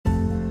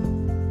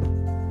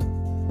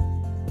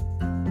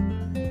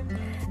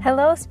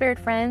Hello, Spirit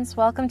friends.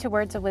 Welcome to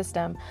Words of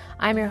Wisdom.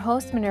 I'm your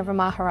host, Minerva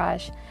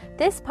Maharaj.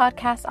 This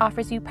podcast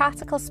offers you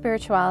practical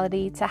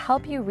spirituality to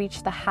help you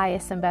reach the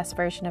highest and best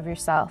version of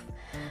yourself.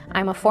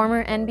 I'm a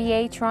former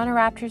NBA Toronto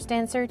Raptors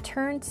dancer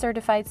turned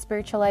certified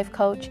spiritual life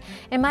coach,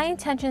 and my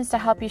intention is to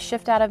help you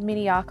shift out of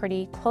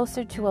mediocrity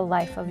closer to a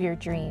life of your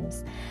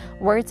dreams.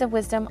 Words of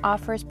Wisdom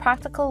offers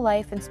practical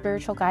life and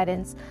spiritual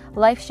guidance,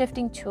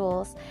 life-shifting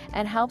tools,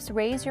 and helps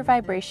raise your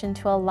vibration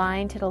to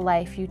align to the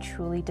life you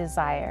truly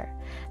desire.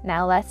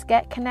 Now let's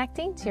get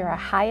connecting to your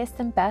highest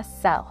and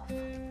best self.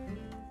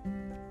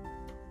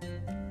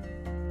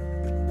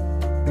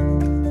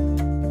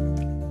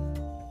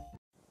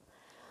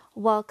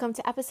 Welcome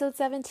to episode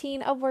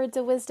 17 of Words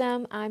of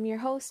Wisdom. I'm your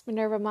host,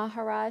 Minerva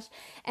Maharaj,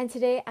 and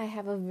today I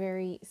have a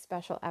very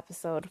special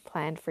episode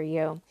planned for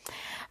you.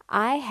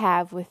 I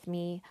have with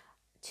me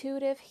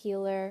intuitive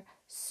healer,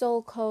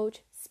 soul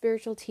coach,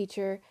 spiritual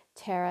teacher,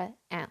 Tara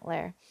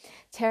Antler.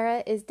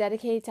 Tara is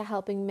dedicated to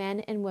helping men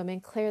and women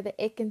clear the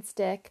ick and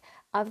stick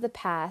of the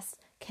past,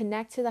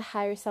 connect to the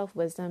higher self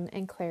wisdom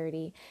and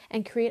clarity,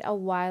 and create a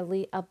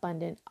wildly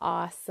abundant,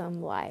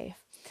 awesome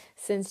life.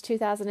 Since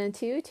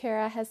 2002,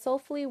 Tara has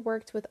soulfully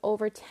worked with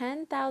over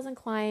 10,000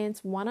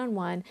 clients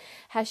one-on-one,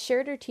 has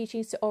shared her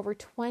teachings to over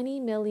 20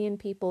 million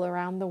people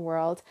around the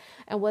world,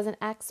 and was an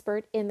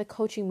expert in the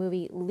coaching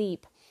movie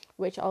Leap,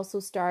 which also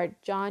starred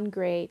John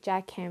Gray,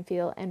 Jack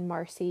Canfield, and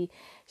Marcy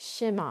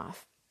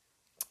Shimoff.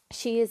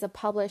 She is a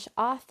published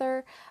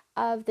author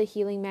of the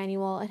Healing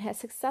Manual and has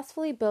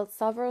successfully built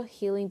several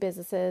healing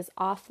businesses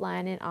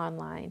offline and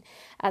online.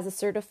 As a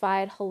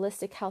certified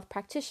holistic health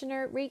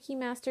practitioner, Reiki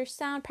master,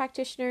 sound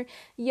practitioner,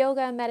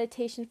 yoga and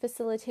meditation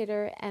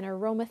facilitator, and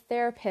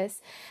aromatherapist,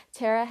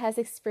 Tara has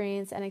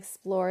experienced and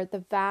explored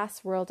the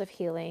vast world of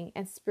healing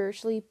and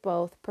spiritually,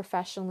 both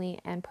professionally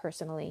and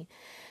personally.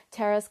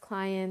 Tara's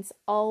clients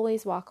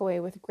always walk away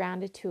with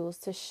grounded tools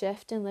to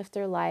shift and lift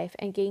their life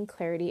and gain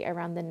clarity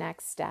around the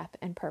next step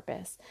and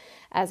purpose.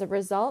 As a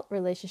result,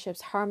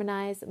 relationships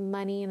harmonize,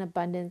 money and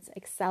abundance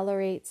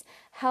accelerates,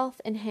 health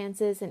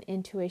enhances, and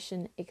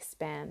intuition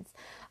expands.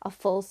 A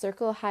full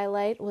circle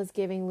highlight was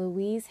giving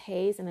Louise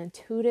Hay an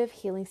intuitive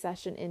healing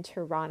session in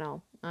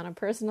Toronto. On a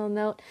personal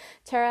note,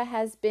 Tara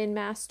has been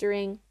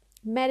mastering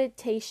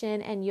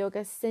meditation and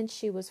yoga since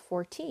she was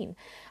 14,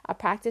 a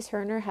practice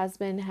her and her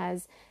husband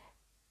has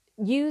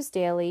used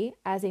daily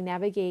as they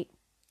navigate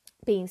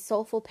being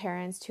soulful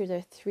parents to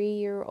their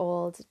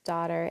 3-year-old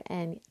daughter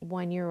and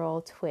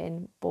 1-year-old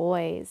twin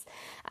boys.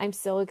 I'm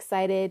so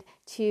excited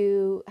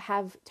to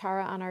have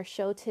Tara on our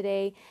show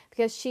today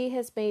because she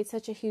has made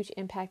such a huge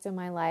impact on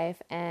my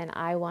life, and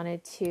I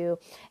wanted to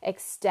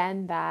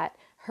extend that,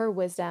 her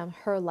wisdom,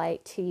 her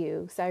light to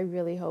you. So I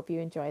really hope you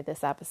enjoyed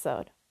this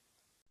episode.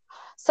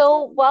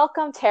 So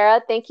welcome,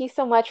 Tara. Thank you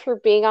so much for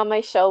being on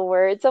my show,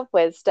 Words of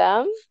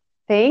Wisdom.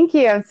 Thank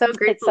you. I'm so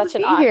grateful to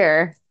be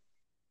here.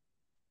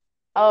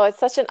 Oh, it's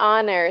such an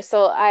honor.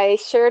 So I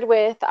shared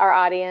with our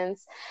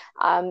audience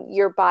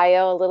your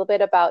bio, a little bit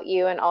about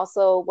you, and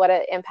also what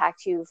an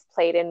impact you've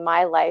played in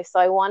my life. So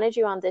I wanted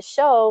you on this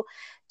show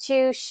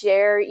to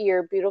share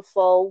your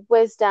beautiful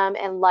wisdom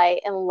and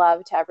light and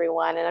love to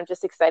everyone. And I'm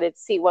just excited to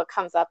see what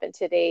comes up in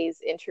today's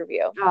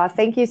interview. Oh,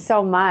 thank you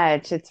so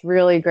much. It's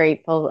really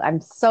grateful.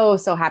 I'm so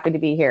happy to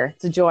be here.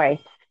 It's a joy.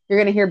 You're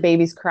going to hear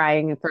babies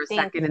crying for a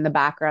second in the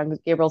background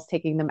because Gabriel's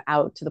taking them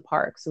out to the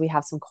park. So we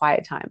have some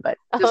quiet time, but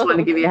just want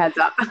to give you a heads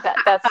up.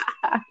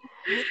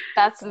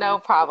 That's no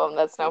problem.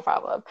 That's no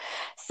problem.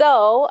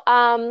 So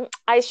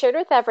I shared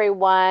with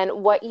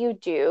everyone what you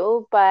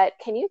do, but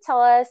can you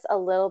tell us a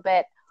little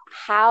bit,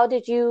 how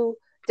did you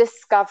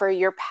discover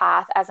your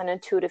path as an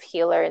intuitive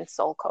healer and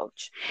soul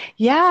coach?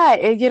 Yeah,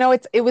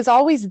 it was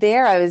always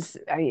there. I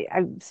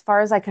as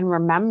far as I can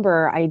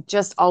remember, I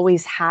just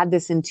always had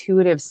this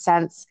intuitive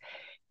sense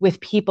with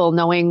people,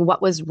 knowing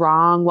what was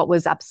wrong, what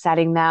was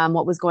upsetting them,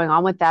 what was going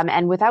on with them.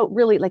 And without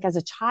really, like as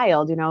a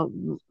child,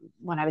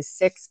 when I was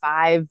 6,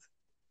 5,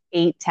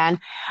 8, 10,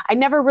 I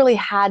never really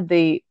had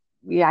the,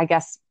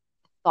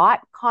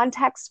 thought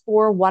context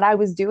for what I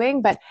was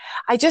doing, but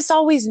I just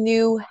always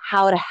knew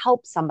how to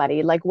help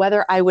somebody, like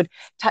whether I would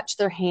touch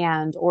their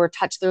hand or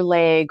touch their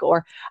leg,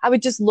 or I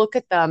would just look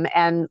at them.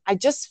 And I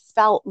just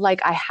felt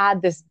like I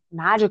had this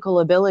magical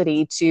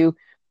ability to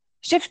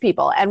shift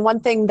people. And one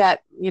thing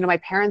that, my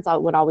parents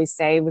would always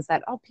say was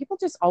that, oh, people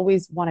just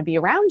always want to be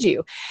around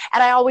you.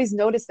 And I always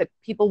noticed that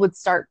people would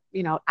start,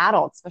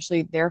 adults,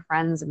 especially their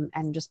friends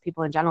and just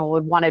people in general,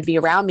 would want to be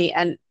around me.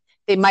 And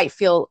they might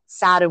feel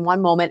sad in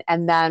one moment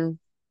and then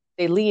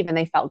they leave and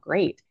they felt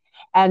great.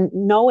 And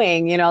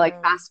knowing,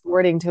 fast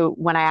forwarding to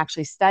when I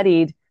actually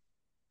studied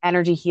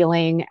energy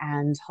healing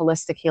and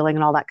holistic healing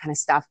and all that kind of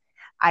stuff,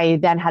 I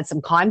then had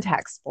some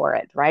context for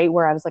it, right?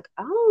 Where I was like,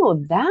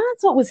 oh,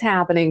 that's what was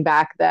happening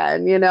back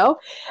then,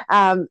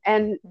 And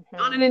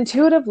on an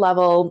intuitive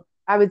level,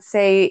 I would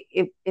say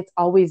it's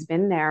always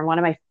been there. One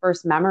of my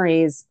first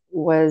memories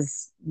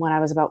was when I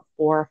was about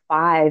 4 or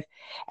 5,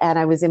 and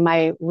I was in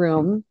my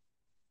room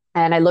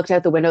and I looked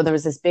out the window. There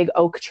was this big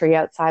oak tree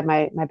outside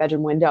my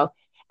bedroom window.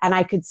 and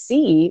I could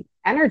see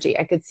energy.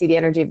 I could see the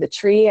energy of the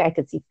tree. I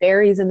could see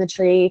fairies in the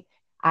tree.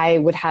 I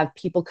would have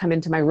people come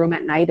into my room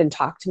at night and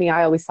talk to me.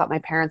 I always thought my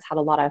parents had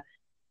a lot of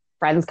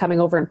friends coming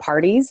over and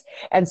parties.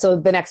 And so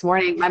the next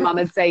morning, my mom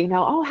would say,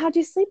 oh, how'd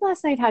you sleep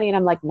last night, honey? And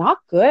I'm like, not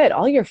good.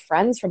 All your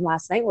friends from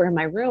last night were in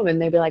my room.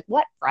 And they'd be like,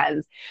 what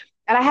friends?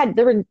 And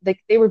there were like,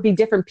 they would be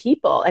different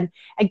people. And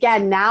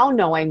again, now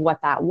knowing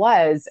what that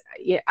was,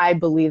 I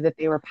believe that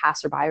they were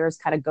passerbyers,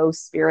 kind of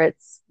ghost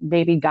spirits,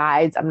 maybe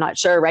guides. I'm not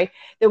sure, right?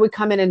 That would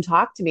come in and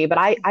talk to me, but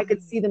I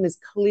could see them as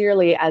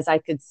clearly as I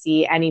could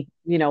see any,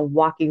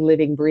 walking,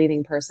 living,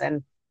 breathing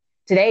person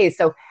today.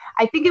 So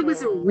I think it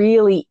was a Mm-hmm.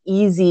 really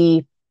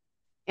easy,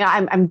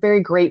 I'm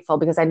very grateful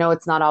because I know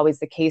it's not always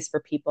the case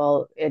for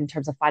people in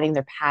terms of finding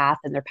their path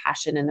and their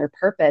passion and their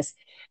purpose.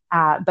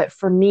 But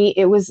for me,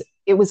 it was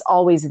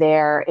always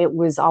there. It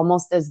was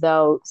almost as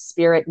though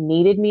spirit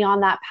needed me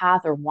on that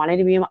path or wanted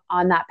to be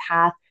on that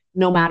path,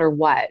 no matter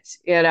what.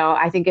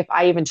 I think if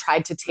I even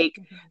tried to take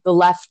the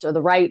left or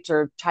the right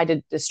or tried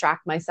to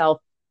distract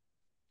myself,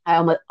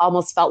 I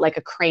almost felt like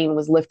a crane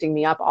was lifting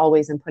me up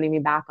always and putting me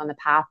back on the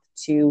path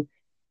to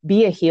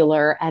be a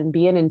healer and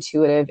be an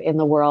intuitive in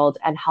the world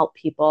and help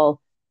people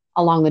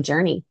along the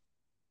journey.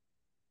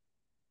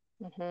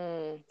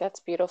 That's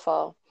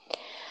beautiful.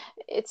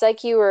 It's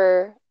like you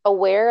were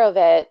aware of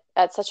it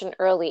at such an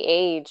early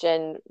age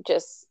and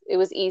just it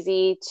was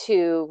easy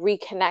to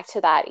reconnect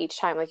to that each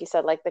time. Like you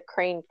said, like the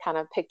crane kind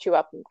of picked you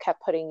up and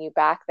kept putting you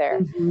back there.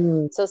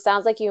 Mhm. So it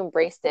sounds like you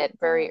embraced it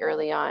very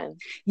early on.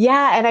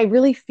 Yeah. And I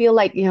really feel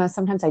like,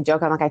 sometimes I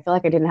joke, I'm like, I feel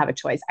like I didn't have a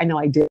choice. I know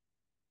I did.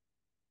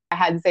 I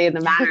had to say in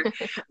the matter,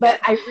 but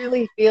I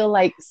really feel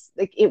like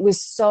it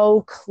was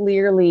so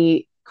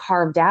clearly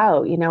carved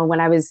out. When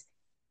I was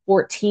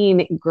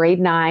 14, grade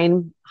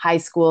 9, high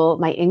school,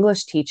 my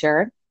English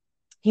teacher,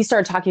 he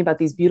started talking about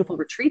these beautiful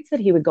retreats that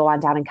he would go on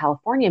down in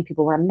California, and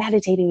people were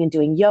meditating and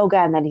doing yoga.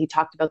 And then he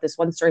talked about this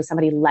one story,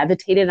 somebody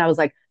levitated. And I was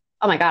like,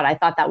 oh my God, I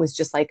thought that was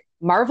just like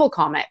Marvel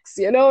comics.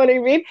 You know what I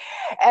mean?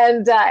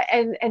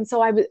 And so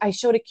I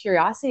showed a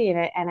curiosity in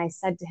it. And I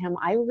said to him,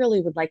 I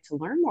really would like to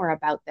learn more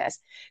about this.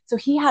 So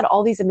he had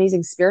all these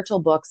amazing spiritual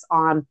books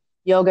on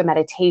yoga,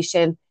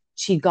 meditation,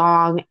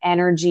 qigong,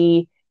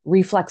 energy,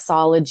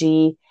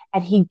 reflexology,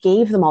 and he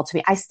gave them all to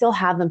me. I still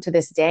have them to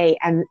this day.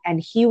 And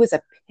he was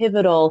a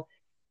pivotal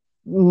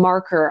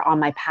marker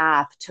on my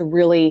path to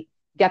really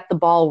get the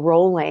ball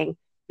rolling.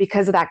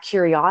 Because of that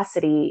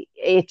curiosity,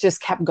 it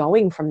just kept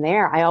going from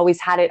there. I always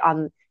had it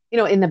on,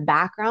 in the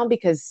background,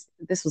 because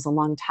this was a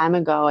long time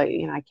ago. I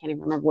can't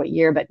even remember what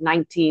year, but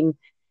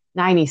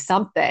 1990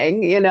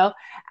 something,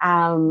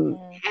 Mhm.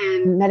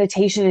 and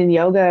meditation and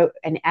yoga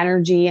and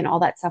energy and all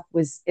that stuff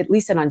was, at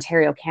least in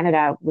Ontario,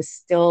 Canada, was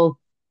still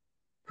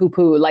poo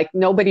poo. Like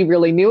nobody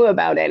really knew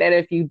about it. And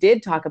if you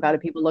did talk about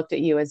it, people looked at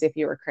you as if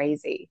you were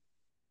crazy.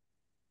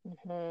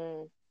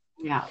 Mhm.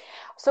 Yeah.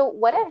 So,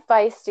 what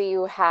advice do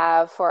you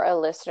have for our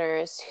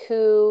listeners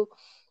who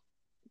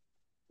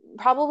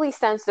probably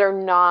sense they're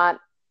not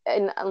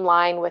in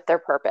line with their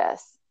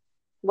purpose?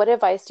 What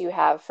advice do you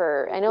have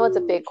for, I know it's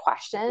a big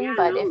question, Yeah,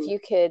 but if no. you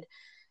could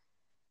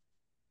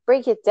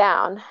break it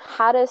down,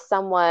 how does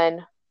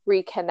someone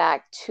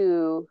reconnect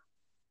to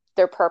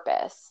their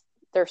purpose,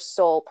 their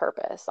soul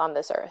purpose on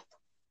this earth?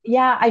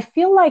 Yeah, I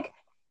feel like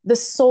the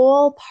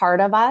soul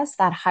part of us,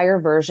 that higher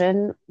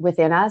version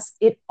within us,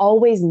 it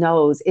always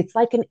knows. It's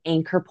like an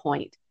anchor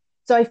point.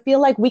 So I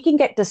feel like we can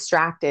get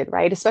distracted,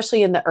 right?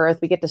 Especially in the earth,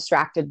 we get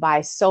distracted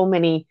by so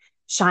many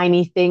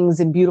shiny things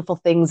and beautiful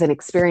things and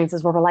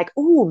experiences where we're like,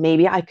 oh,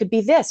 maybe I could be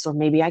this or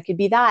maybe I could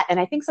be that. And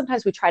I think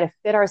sometimes we try to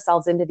fit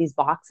ourselves into these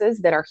boxes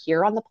that are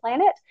here on the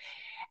planet.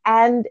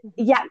 And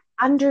yet, Mhm.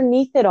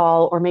 underneath it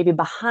all, or maybe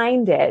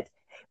behind it,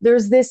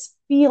 there's this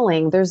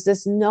feeling, there's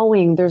this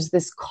knowing, there's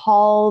this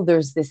call,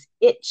 there's this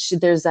itch,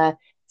 there's a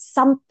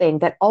something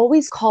that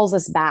always calls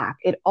us back.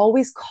 It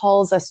always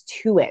calls us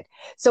to it.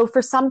 So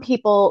for some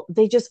people,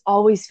 they just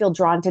always feel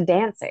drawn to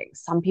dancing.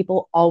 Some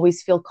people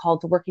always feel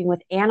called to working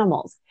with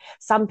animals.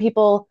 Some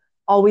people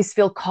always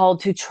feel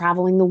called to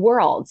traveling the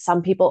world.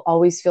 Some people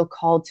always feel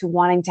called to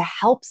wanting to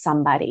help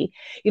somebody.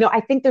 I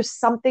think there's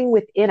something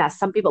within us.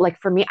 Some people, like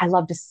for me, I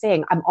love to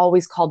sing. I'm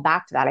always called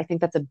back to that. I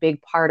think that's a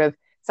big part of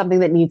something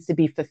that needs to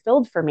be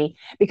fulfilled for me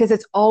because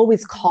it's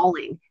always Mhm.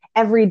 calling.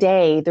 Every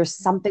day, there's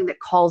something that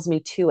calls me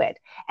to it.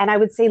 And I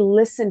would say,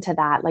 listen to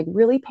that, like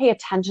really pay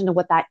attention to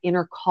what that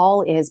inner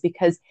call is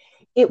because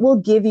it will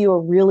give you a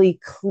really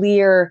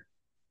clear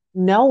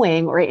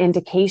knowing or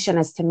indication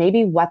as to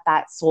maybe what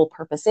that soul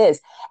purpose is.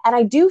 And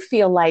I do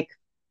feel like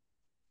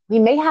we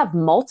may have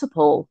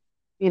multiple,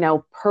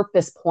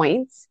 purpose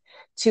points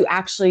to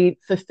actually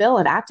fulfill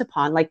and act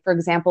upon. Like, for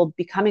example,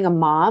 becoming a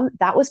mom,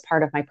 that was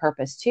part of my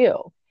purpose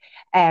too.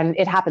 And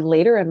it happened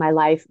later in my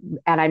life,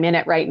 and I'm in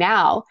it right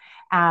now.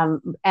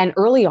 And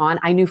early on,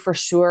 I knew for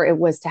sure it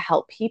was to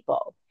help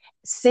people.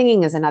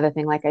 Singing is another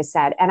thing, like I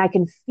said, and I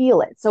can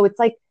feel it. So it's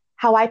like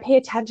how I pay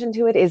attention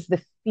to it is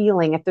the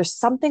feeling. If there's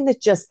something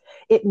that just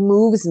it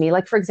moves me,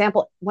 like for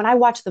example, when I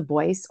watch The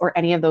Voice or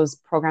any of those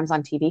programs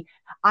on TV,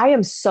 I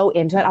am so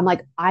into it. I'm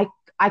like,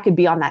 I could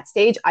be on that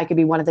stage. I could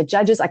be one of the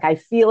judges. Like I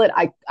feel it.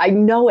 I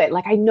know it.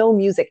 Like I know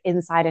music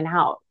inside and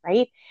out,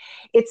 right?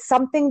 It's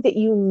something that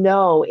you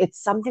know, it's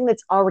something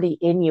that's already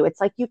in you. It's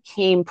like you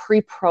came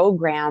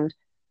pre-programmed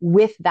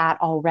with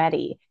that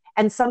already.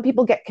 And some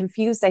people get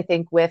confused, I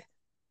think, with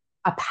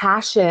a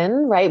passion,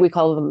 right? We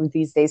call them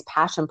these days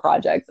passion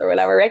projects or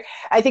whatever, right?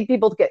 I think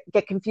people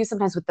get confused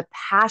sometimes with the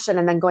passion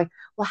and then going,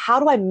 well, how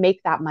do I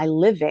make that my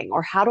living?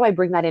 Or how do I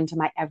bring that into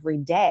my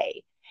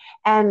everyday?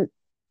 And,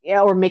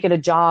 or make it a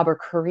job or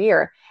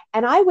career.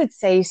 And I would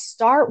say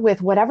start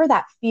with whatever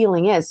that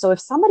feeling is. So if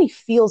somebody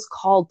feels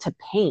called to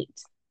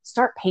paint,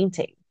 start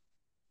painting.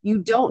 You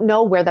don't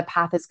know where the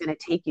path is going to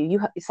take you.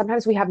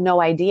 Sometimes we have no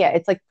idea.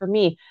 It's like for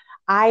me,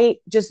 I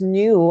just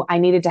knew I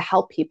needed to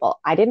help people.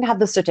 I didn't have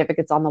the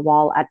certificates on the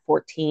wall at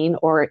 14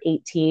 or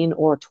 18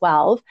 or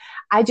 12.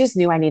 I just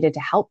knew I needed to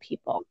help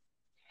people.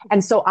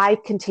 And so I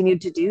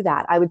continued to do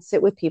that. I would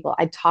sit with people,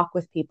 I'd talk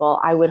with people,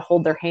 I would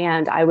hold their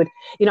hand. I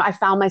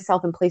found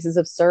myself in places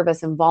of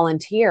service and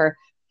volunteer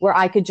where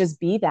I could just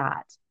be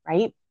that,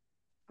 right?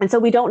 And so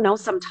we don't know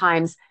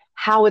sometimes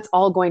how it's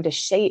all going to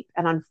shape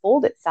and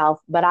unfold itself.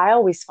 But I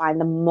always find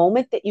the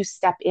moment that you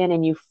step in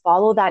and you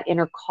follow that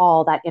inner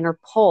call, that inner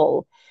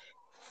pull,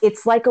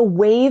 it's like a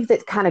wave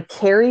that kind of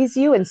carries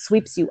you and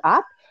sweeps you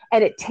up,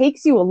 and it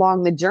takes you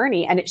along the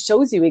journey and it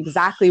shows you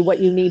exactly what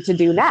you need to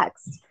do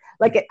next.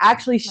 Like it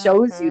actually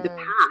shows you the Mm-hmm.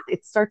 path.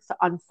 It starts to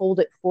unfold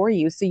it for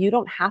you. So you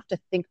don't have to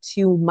think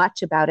too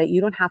much about it.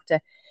 You don't have to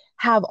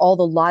have all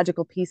the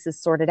logical pieces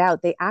sorted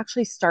out. They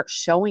actually start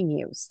showing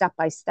you step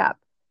by step.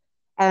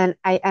 And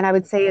I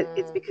would say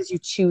it's Mm-hmm. because you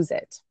choose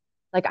it.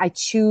 Like I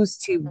choose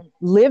to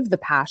live the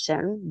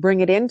passion, bring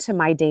it into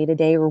my day to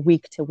day or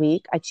week to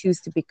week. I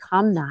choose to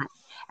become that.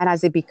 And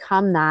as I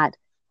become that,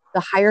 the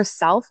higher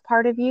self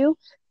part of you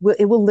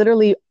it will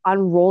literally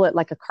unroll it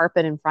like a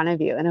carpet in front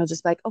of you. And it'll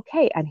just be like,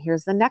 okay, and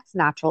here's the next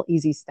natural,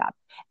 easy step.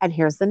 And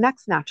here's the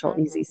next natural,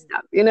 easy Mm-hmm.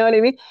 step. You know what I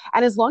mean?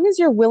 And as long as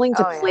you're willing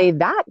to Oh yeah. play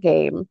that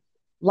game,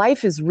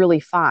 life is really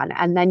fun.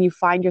 And then you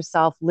find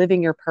yourself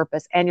living your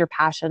purpose and your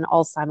passion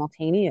all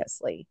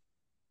simultaneously.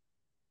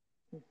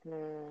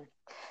 Hmm.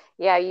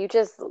 Yeah, you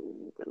just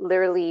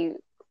literally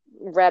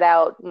read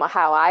out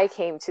how I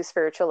came to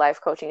spiritual life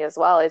coaching as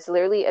well. It's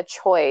literally a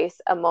choice,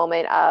 a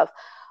moment of,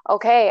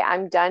 okay,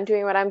 I'm done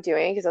doing what I'm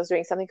doing because I was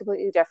doing something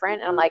completely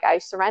different. And I'm like, I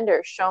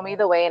surrender, show me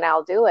the way and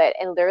I'll do it.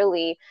 And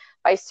literally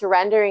by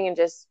surrendering and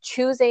just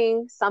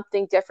choosing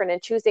something different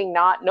and choosing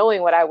not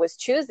knowing what I was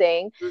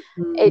choosing,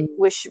 it Mhm.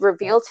 was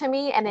revealed to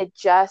me and I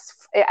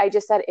just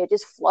said it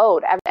just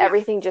flowed. Yeah.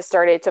 Everything just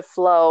started to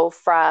flow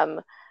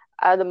from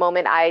the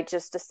moment I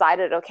just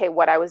decided, okay,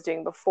 what I was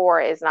doing before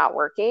is not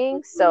working.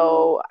 Mhm.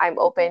 So I'm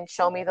open.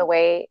 Show me the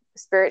way,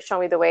 Spirit, show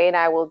me the way, and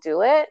I will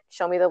do it.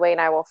 Show me the way, and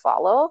I will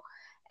follow.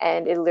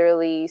 And it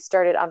literally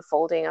started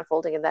unfolding,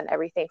 unfolding, and then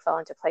everything fell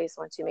into place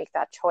once you make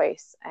that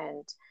choice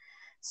and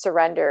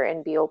surrender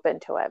and be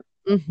open to it.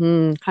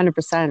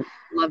 100%.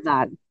 Love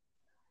that.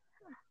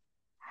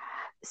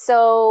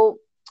 So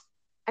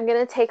I'm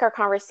going to take our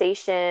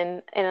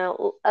conversation and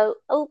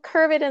I'll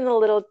curve it in a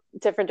little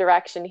different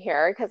direction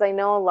here because I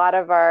know a lot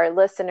of our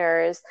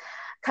listeners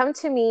come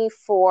to me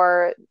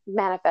for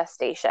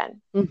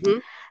manifestation. Hmm.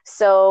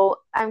 So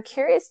I'm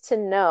curious to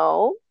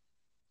know,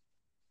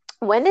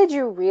 when did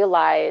you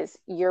realize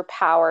your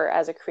power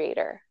as a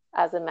creator,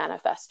 as a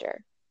manifester?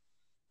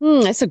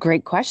 That's a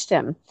great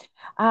question.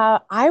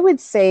 I would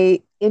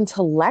say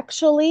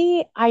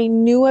intellectually, I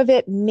knew of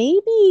it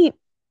maybe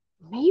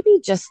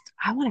just,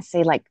 I want to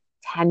say like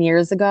 10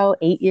 years ago,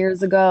 8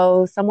 years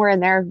ago, somewhere in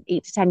there,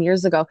 8 to 10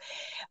 years ago.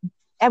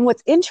 And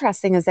what's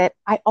interesting is that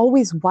I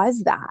always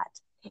was that.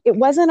 It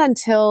wasn't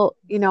until,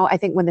 I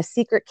think when The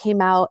Secret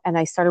came out and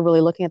I started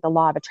really looking at the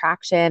law of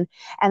attraction,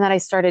 and then I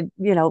started,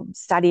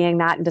 studying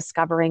that and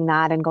discovering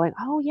that and going,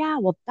 oh, yeah,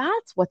 well,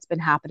 that's what's been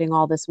happening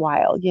all this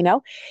while.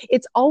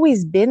 It's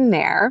always been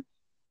there.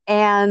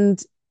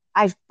 And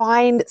I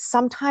find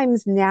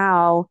sometimes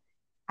now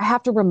I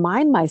have to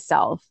remind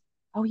myself,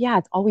 oh, yeah,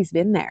 it's always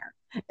been there.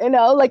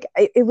 Like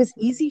it was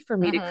easy for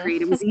me to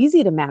create. It Mm-hmm. was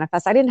easy to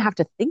manifest. I didn't have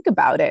to think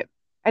about it.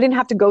 I didn't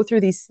have to go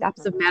through these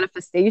steps of Mm-hmm.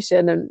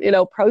 manifestation and,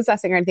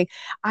 processing or anything.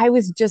 I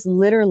was just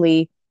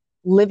literally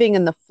living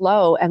in the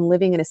flow and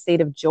living in a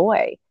state of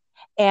joy.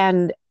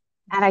 And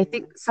and I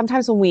think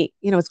sometimes when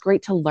it's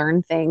great to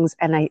learn things,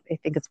 and I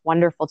think it's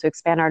wonderful to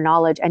expand our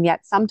knowledge. And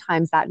yet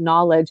sometimes that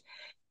knowledge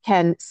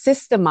can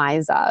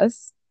systemize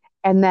us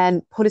and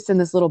then put us in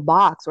this little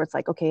box where it's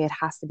like, okay, it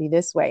has to be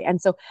this way.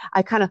 And so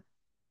I kind of,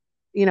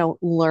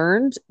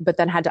 learned, but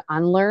then had to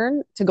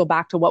unlearn to go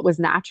back to what was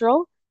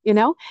natural.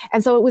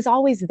 And so it was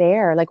always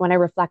there. Like when I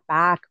reflect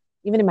back,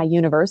 even in my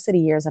university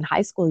years and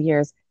high school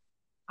years,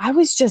 I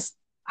was just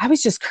I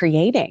was just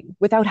creating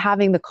without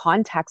having the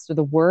context or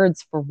the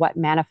words for what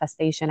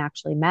manifestation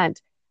actually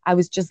meant. I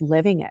was just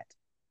living it.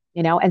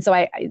 And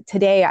so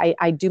today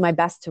I do my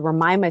best to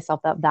remind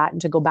myself of that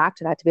and to go back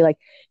to that, to be like,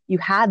 you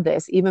had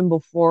this even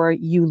before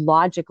you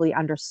logically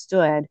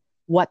understood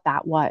what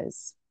that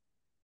was.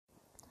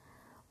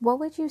 What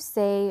would you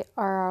say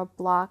are our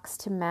blocks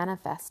to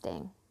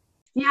manifesting?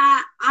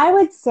 Yeah, I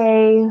would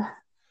say,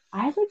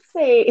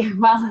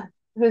 well,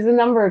 there's a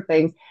number of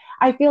things.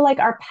 I feel like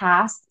our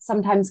past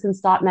sometimes can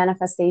stop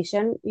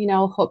manifestation,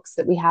 hooks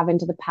that we have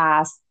into the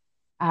past,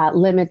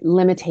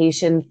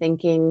 limitation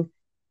thinking.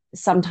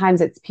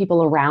 Sometimes it's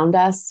people around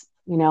us,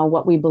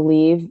 what we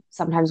believe.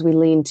 Sometimes we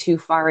lean too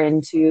far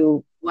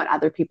into what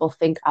other people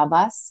think of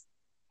us.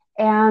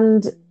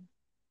 And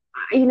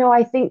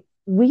I think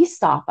we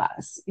stop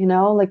us,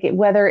 like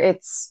whether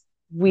it's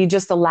we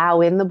just allow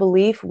in the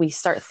belief, we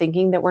start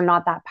thinking that we're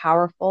not that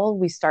powerful,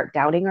 we start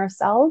doubting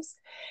ourselves,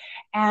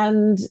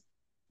 and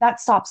that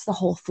stops the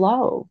whole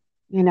flow.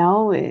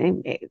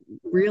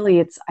 Really,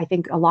 it's, I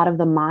think, a lot of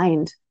the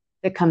mind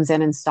that comes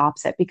in and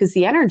stops it because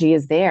the energy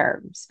is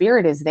there,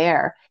 spirit is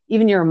there.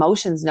 Even your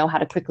emotions know how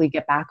to quickly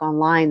get back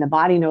online. The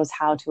body knows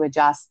how to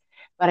adjust.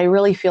 But I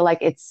really feel like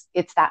it's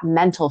that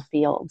mental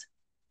field,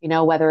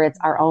 whether it's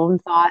our own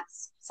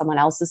thoughts, someone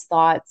else's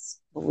thoughts,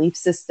 belief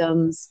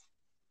systems.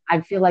 I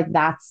feel like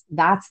that's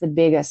the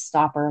biggest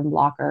stopper and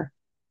blocker.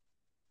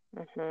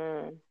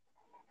 Mm-hmm.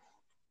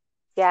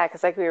 Yeah,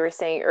 because like we were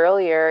saying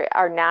earlier,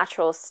 our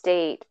natural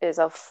state is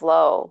a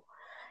flow,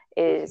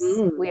 is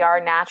Mhm. we are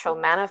natural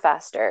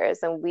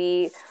manifestors and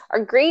we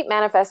are great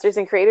manifestors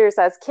and creators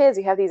as kids.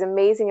 We have these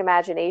amazing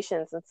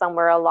imaginations, and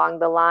somewhere along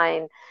the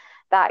line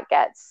that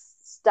gets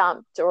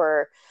stumped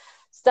or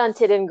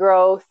stunted in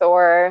growth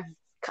or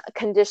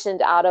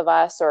conditioned out of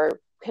us or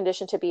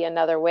conditioned to be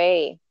another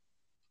way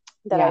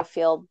that I Yeah.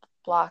 feel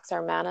blocks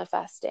our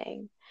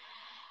manifesting.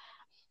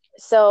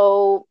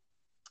 So,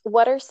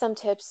 what are some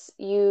tips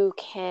you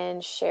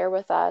can share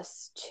with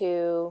us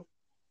to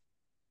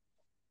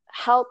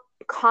help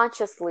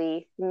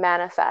consciously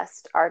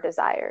manifest our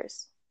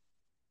desires?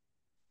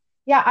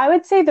 Yeah, I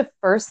would say the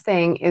first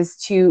thing is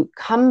to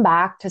come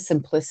back to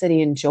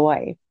simplicity and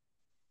joy.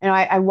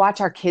 I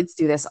watch our kids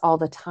do this all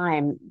the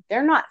time.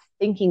 They're not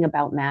thinking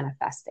about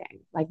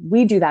manifesting. Like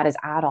we do that as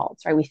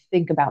adults, right? We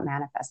think about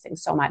manifesting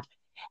so much.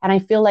 And I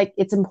feel like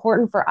it's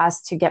important for us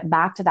to get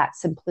back to that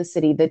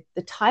simplicity. The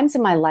times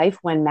in my life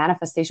when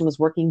manifestation was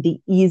working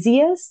the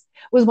easiest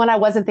was when I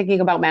wasn't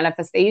thinking about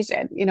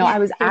manifestation. I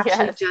was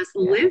actually Yes. just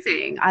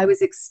living. I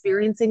was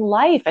experiencing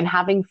life and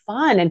having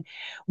fun. And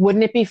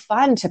wouldn't it be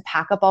fun to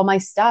pack up all my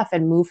stuff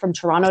and move from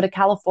Toronto to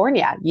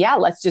California? Yeah,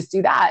 let's just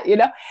do that.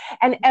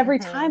 And every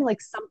time, Mhm.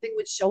 like something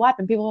would show up,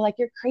 and people were like,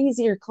 "You're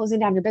crazy. You're closing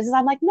down your business."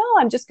 I'm like, "No,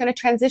 I'm just going to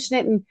transition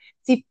it and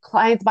see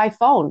clients by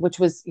phone," which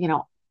was,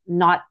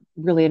 not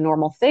really a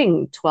normal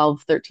thing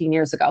 12, 13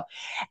 years ago.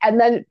 And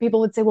then people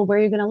would say, "Well, where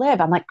are you going to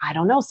live?" I'm like, "I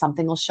don't know.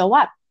 Something will show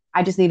up.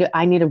 I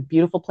need a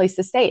beautiful place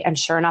to stay." And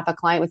sure enough, a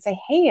client would say,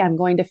 "Hey, I'm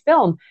going to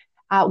film.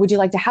 Would you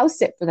like to house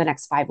sit for the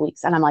next 5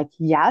 weeks?" And I'm like,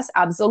 "Yes,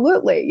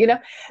 absolutely."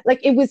 Like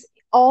it was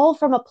all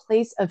from a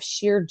place of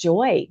sheer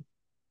joy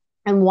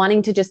and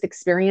wanting to just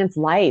experience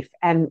life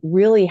and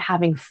really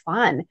having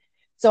fun.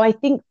 So I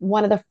think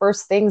one of the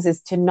first things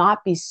is to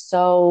not be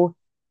so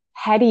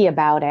heady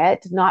about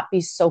it, not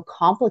be so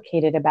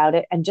complicated about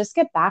it, and just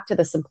get back to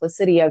the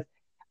simplicity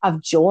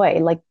of joy.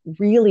 Like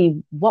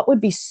really, what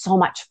would be so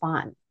much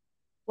fun?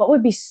 What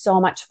would be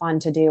so much fun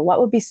to do? What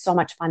would be so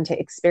much fun to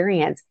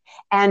experience?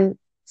 And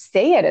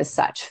say it as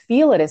such,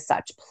 feel it as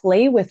such,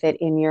 play with it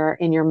in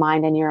your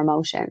mind and your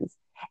emotions.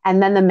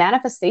 And then the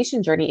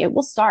manifestation journey, it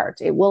will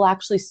start. It will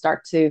actually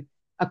start to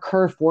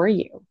occur for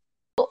you.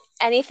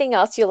 Anything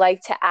else you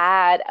like to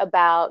add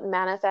about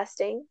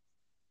manifesting?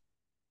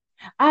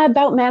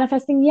 About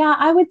manifesting, yeah,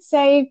 I would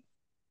say,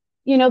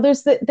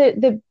 there's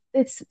the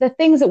it's the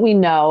things that we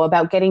know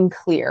about getting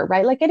clear,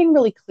 right? Like getting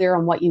really clear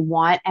on what you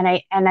want. And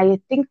I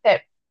think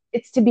that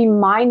it's to be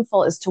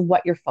mindful as to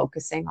what you're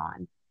focusing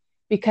on.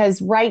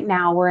 Because right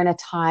now we're in a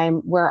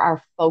time where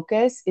our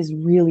focus is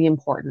really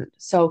important.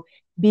 So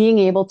being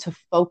able to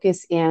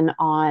focus in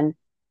on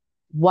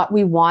what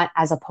we want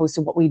as opposed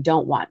to what we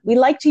don't want. We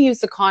like to use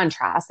the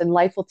contrast, and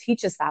life will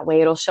teach us that way.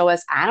 It'll show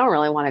us, I don't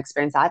really want to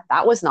experience that.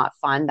 That was not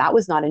fun. That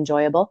was not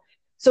enjoyable.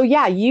 So,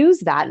 yeah, use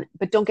that,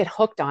 but don't get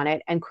hooked on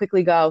it and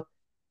quickly go,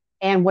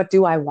 and what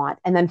do I want?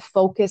 And then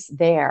focus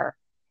there.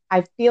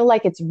 I feel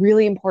like it's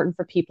really important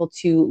for people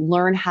to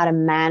learn how to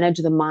manage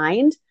the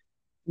mind,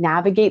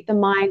 navigate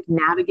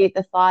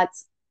the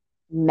thoughts,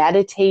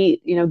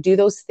 meditate, do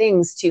those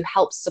things to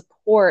help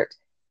support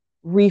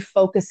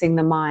refocusing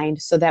the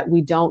mind so that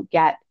we don't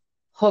get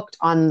hooked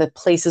on the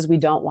places we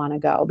don't want to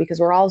go because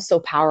we're all so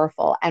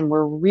powerful and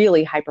we're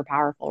really hyper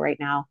powerful right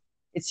now.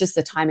 It's just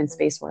the time and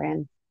space we're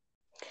in.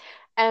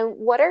 And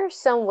what are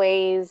some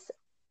ways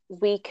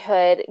we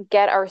could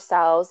get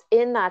ourselves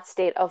in that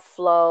state of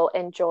flow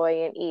and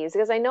joy and ease?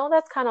 Because I know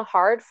that's kind of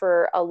hard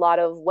for a lot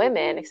of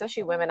women,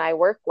 especially women I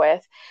work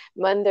with,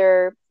 when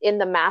they're in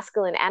the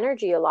masculine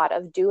energy, a lot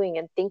of doing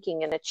and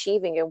thinking and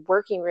achieving and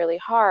working really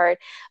hard,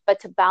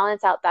 but to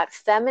balance out that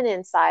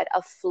feminine side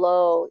of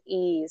flow,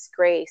 ease,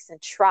 grace,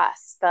 and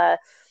trust,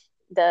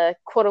 the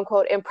quote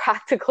unquote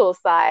impractical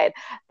side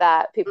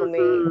that people may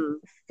Mm-hmm.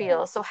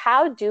 feel. So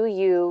how do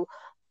you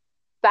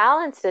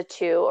balance the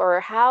two, or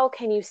how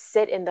can you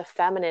sit in the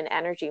feminine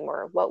energy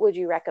more? What would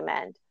you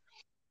recommend?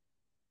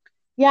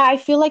 Yeah, I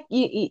feel like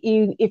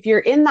if you're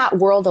in that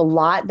world a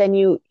lot, then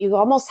you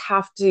almost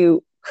have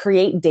to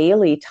create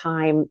daily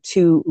time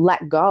to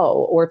let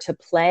go or to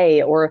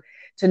play or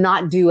to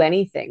not do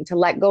anything, to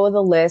let go of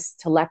the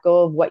list, to let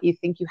go of what you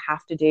think you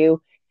have to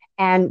do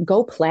and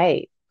go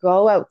play.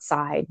 Go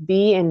outside,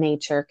 be in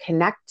nature,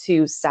 connect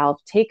to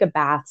self, take a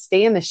bath,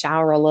 stay in the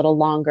shower a little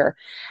longer.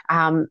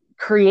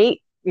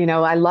 Create,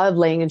 I love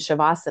laying in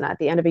Shavasana at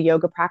the end of a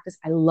yoga practice.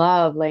 I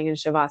love laying in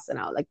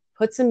Shavasana. Like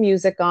put some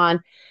music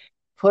on,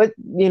 put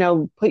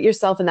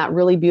yourself in that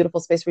really beautiful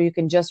space where you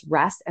can just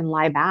rest and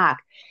lie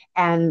back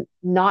and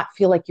not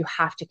feel like you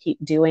have to keep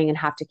doing and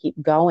have to keep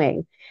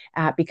going,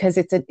 because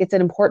it's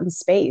an important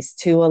space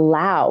to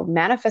allow.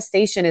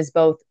 Manifestation is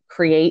both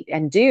create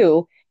and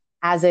do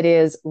as it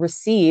is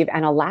receive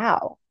and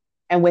allow.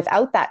 And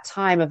without that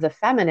time of the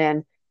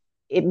feminine,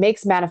 it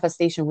makes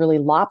manifestation really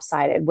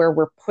lopsided, where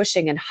we're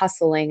pushing and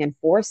hustling and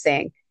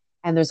forcing.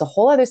 And there's a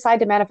whole other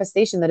side to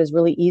manifestation that is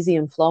really easy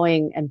and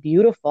flowing and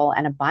beautiful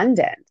and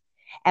abundant.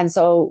 And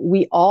so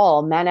we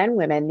all, men and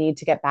women, need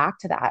to get back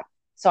to that.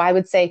 So I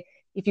would say,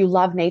 if you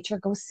love nature,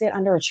 go sit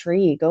under a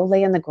tree, go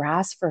lay in the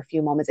grass for a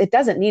few moments. It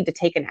doesn't need to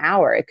take an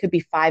hour. It could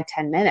be 5,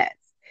 10 minutes.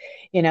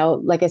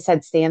 Like I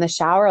said, stay in the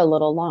shower a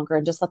little longer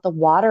and just let the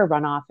water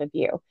run off of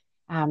you.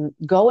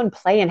 Go and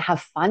play and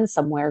have fun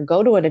somewhere.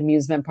 Go to an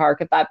amusement park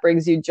if that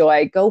brings you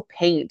joy. Go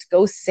paint,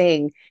 go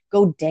sing,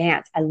 go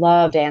dance. I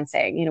love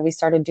dancing. We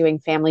started doing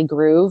family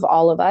groove,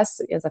 all of us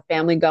as a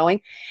family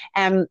going.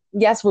 And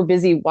yes, we're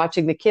busy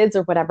watching the kids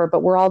or whatever,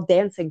 but we're all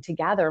dancing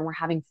together and we're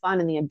having fun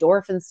and the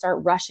endorphins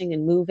start rushing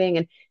and moving.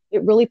 And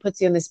it really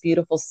puts you in this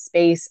beautiful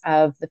space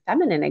of the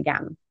feminine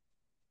again.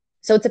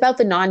 So it's about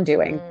the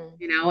non-doing,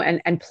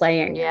 Mm, and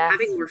playing,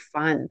 having yes. more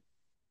fun.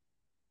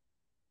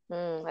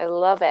 I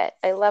love it.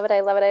 I love it.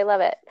 I love it. I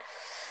love it.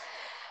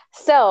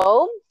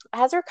 So,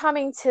 as we're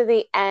coming to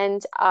the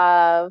end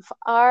of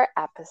our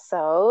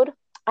episode,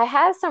 I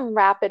have some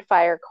rapid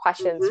fire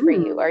questions for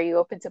you. Mhm. Are you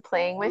open to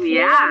playing with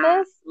me on Yeah,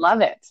 this?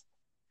 love it.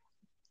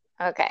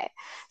 Okay.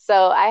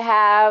 So I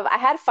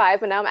had five,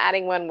 but now I'm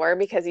adding one more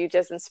because you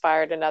just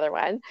inspired another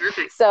one.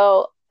 Perfect.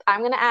 So I'm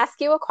going to ask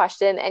you a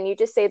question and you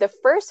just say the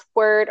first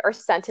word or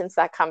sentence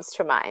that comes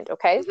to mind,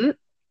 okay? Mhm.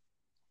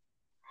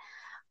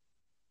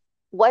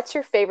 What's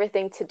your favorite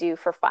thing to do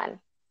for fun?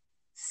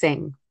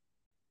 Sing.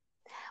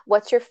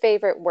 What's your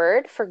favorite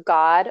word for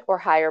God or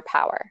higher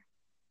power?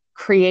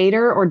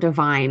 Creator or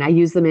divine. I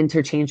use them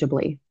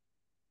interchangeably.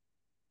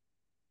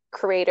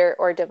 Creator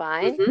or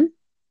divine? Mhm.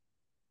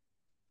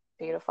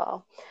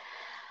 Beautiful.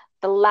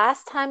 The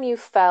last time you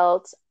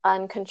felt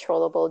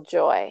uncontrollable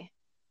joy?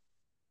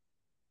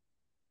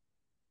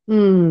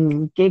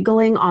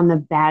 Giggling on the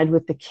bed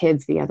with the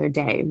kids the other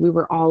day. We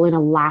were all in a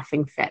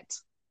laughing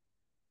fit.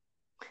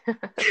 It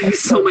was That's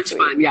so so much sweet.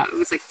 fun. Yeah, it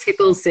was like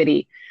Tickle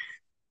City.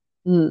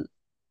 Mm.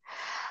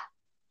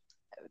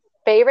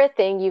 Favorite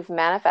thing you've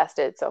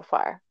manifested so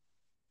far?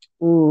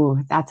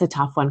 Ooh, that's a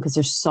tough one because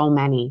there's so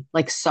many,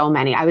 like so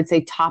many. I would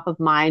say top of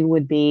mind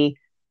would be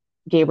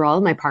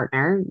Gabriel, my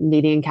partner,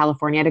 meeting in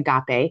California at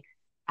Agape,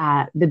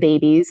 the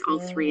babies, all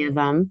three of Mm.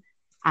 them,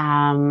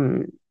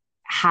 um,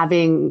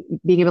 being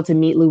able to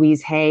meet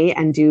Louise Hay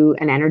and do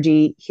an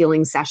energy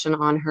healing session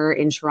on her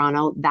in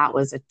Toronto. That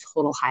was a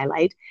total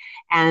highlight.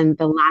 And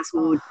the last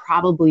one Oh, would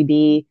probably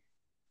be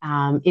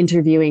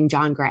interviewing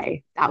John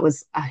Gray. That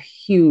was a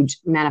huge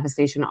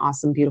manifestation,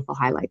 awesome, beautiful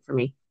highlight for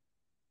me.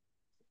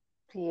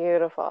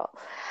 beautiful.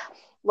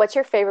 What's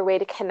your favorite way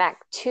to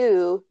connect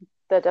to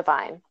the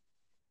divine?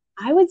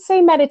 I would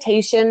say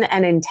meditation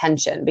and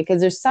intention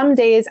because there's some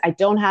days I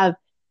don't have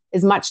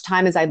as much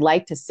time as I'd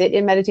like to sit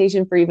in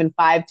meditation for even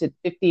 5 to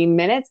 15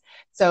 minutes.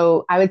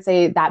 So I would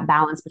say that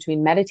balance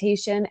between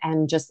meditation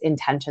and just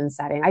intention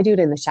setting. I do it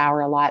in the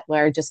shower a lot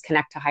where I just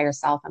connect to higher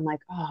self. I'm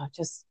like, oh,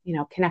 just,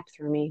 connect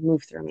through me,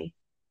 move through me.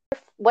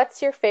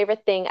 What's your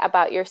favorite thing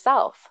about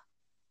yourself?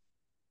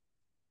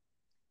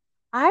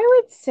 I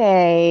would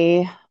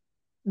say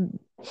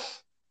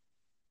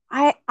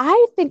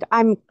I think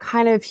I'm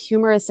kind of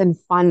humorous and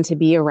fun to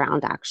be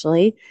around,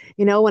 actually.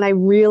 When I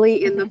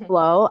really in the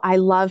flow, I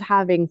love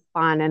having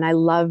fun and I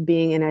love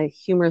being in a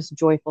humorous,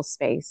 joyful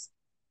space.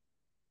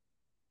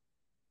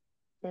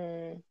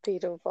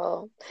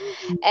 Beautiful.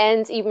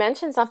 And you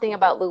mentioned something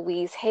about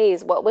Louise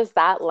Hayes. What was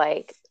that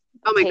like?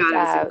 Oh my Take God,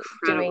 it was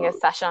doing a incredible.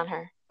 session on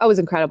her. Oh, it was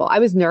incredible. I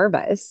was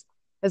nervous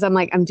because I'm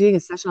like, I'm doing a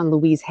session on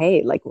Louise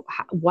Hay. Like,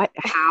 what?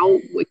 I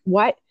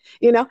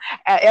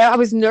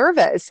was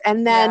nervous.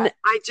 And then Yeah.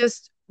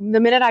 the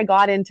minute I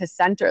got into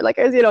center, like,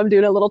 as I'm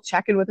doing a little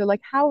check in with her,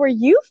 like, how are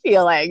you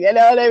feeling? You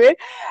know what I mean?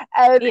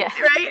 And, Yeah.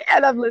 right.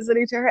 And I'm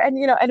listening to her. And,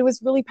 and it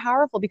was really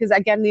powerful because,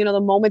 again, the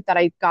moment that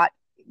I got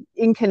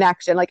in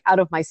connection, like out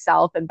of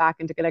myself and back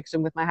into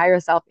connection with my higher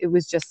self, it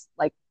was just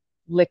like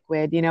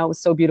liquid, it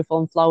was so beautiful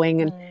and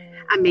flowing and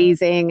Mm.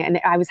 amazing. And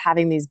I was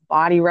having these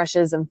body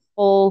rushes and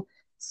full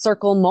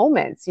circle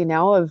moments,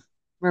 of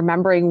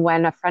remembering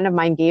when a friend of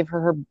mine gave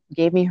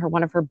me her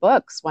one of her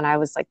books when I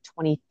was like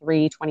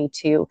 23,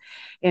 22,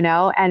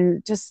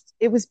 and just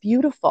it was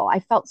beautiful.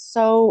 I felt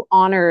so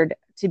honored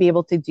to be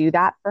able to do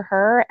that for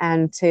her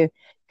and to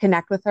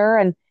connect with her.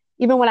 And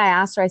even when I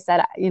asked her, I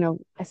said,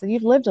 I said,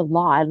 you've lived a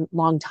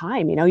long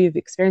time, you've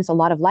experienced a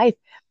lot of life.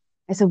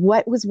 I said,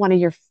 what was one of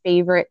your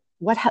favorite,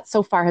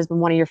 so far has been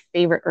one of your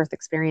favorite earth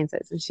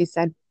experiences? And she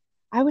said,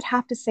 I would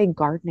have to say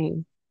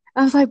gardening.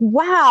 I was like,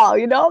 wow,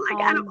 like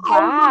out of Oh,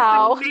 all the most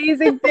wow.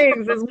 amazing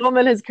things this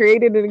woman has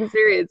created an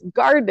experience,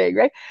 gardening,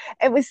 right?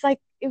 It was like,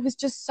 it was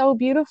just so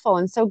beautiful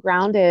and so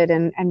grounded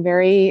and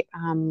very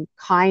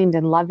kind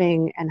and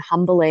loving and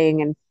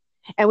humbling. And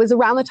it was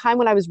around the time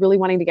when I was really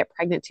wanting to get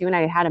pregnant too, and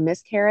I had a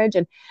miscarriage,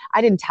 and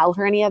I didn't tell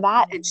her any of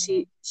that, and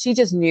she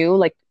just knew,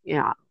 like,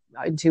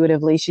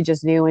 intuitively, she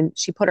just knew, and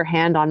she put her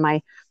hand on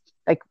my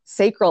like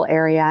sacral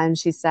area, and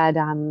she said,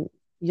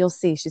 "You'll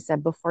see." She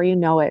said, "Before you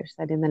know it," she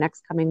said, "in the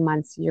next coming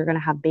months, you're gonna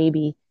have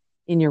baby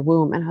in your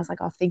womb." And I was like,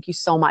 "Oh, thank you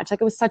so much!"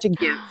 Like, it was such a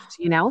gift.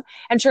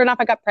 And sure enough,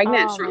 I got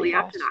pregnant Oh my shortly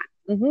after gosh.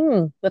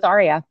 that, with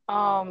Aria.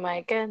 Oh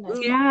my goodness.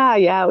 Yeah,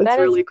 it was That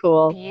is really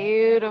cool.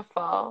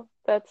 beautiful.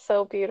 That's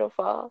so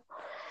beautiful.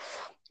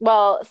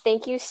 Well,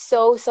 thank you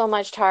so, so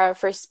much, Tara,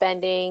 for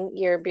spending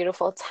your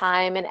beautiful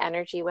time and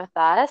energy with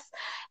us.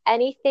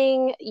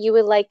 Anything you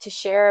would like to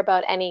share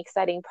about any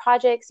exciting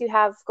projects you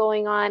have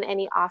going on,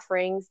 any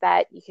offerings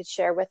that you could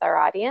share with our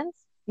audience?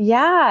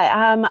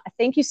 Yeah,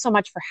 thank you so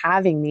much for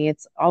having me.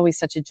 It's always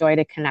such a joy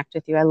to connect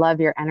with you. I love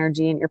your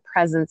energy and your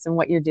presence and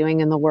what you're doing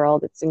in the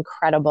world. It's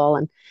incredible.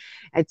 And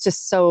it's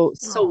just so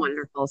Oh,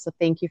 wonderful. So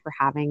thank you for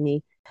having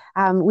me.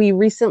 We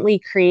recently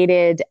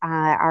created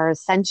our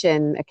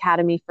Ascension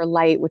Academy for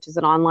Light, which is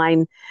an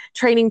online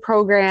training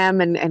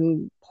program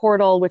and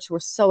portal, which we're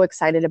so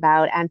excited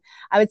about. And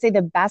I would say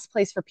the best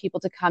place for people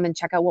to come and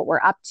check out what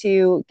we're up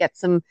to, get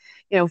some,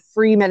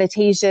 free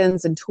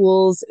meditations and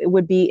tools, it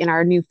would be in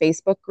our new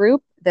Facebook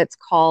group that's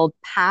called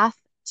Path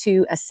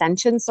to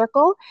Ascension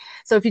Circle.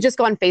 So if you just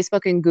go on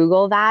Facebook and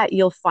Google that,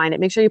 you'll find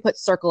it. Make sure you put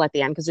circle at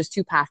the end because there's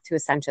two Path to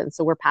Ascension.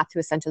 So we're Path to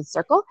Ascension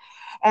Circle.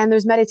 And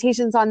there's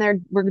meditations on there.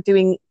 We're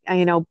doing,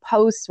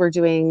 posts, we're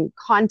doing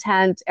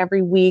content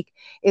every week.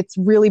 It's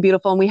really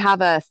beautiful. And we have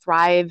a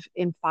Thrive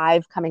in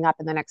 5 coming up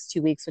in the next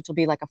 2 weeks, which will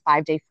be like a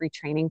 5-day free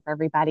training for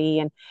everybody.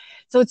 And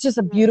so it's just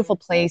a beautiful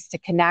place to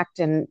connect.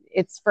 And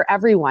it's for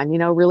everyone,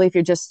 really, if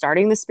you're just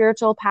starting the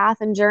spiritual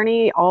path and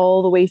journey,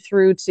 all the way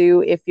through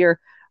to if you're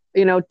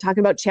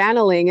talking about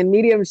channeling and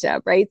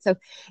mediumship, right? So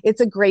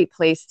it's a great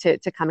place to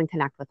come and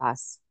connect with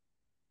us.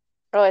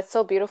 Oh, it's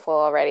so beautiful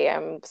already.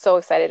 I'm so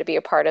excited to be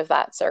a part of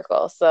that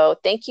circle. So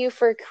thank you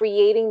for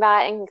creating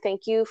that, and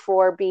thank you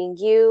for being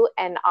you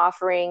and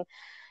offering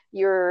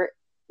your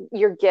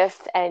your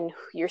gift and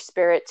your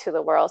spirit to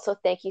the world. So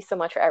thank you so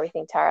much for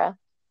everything, Tara.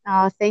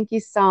 Oh, thank you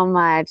so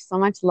much. So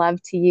much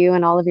love to you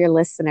and all of your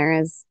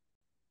listeners.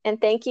 And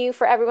thank you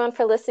for everyone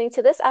for listening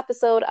to this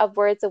episode of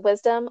Words of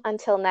Wisdom.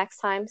 Until next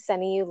time,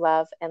 sending you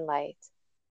love and light.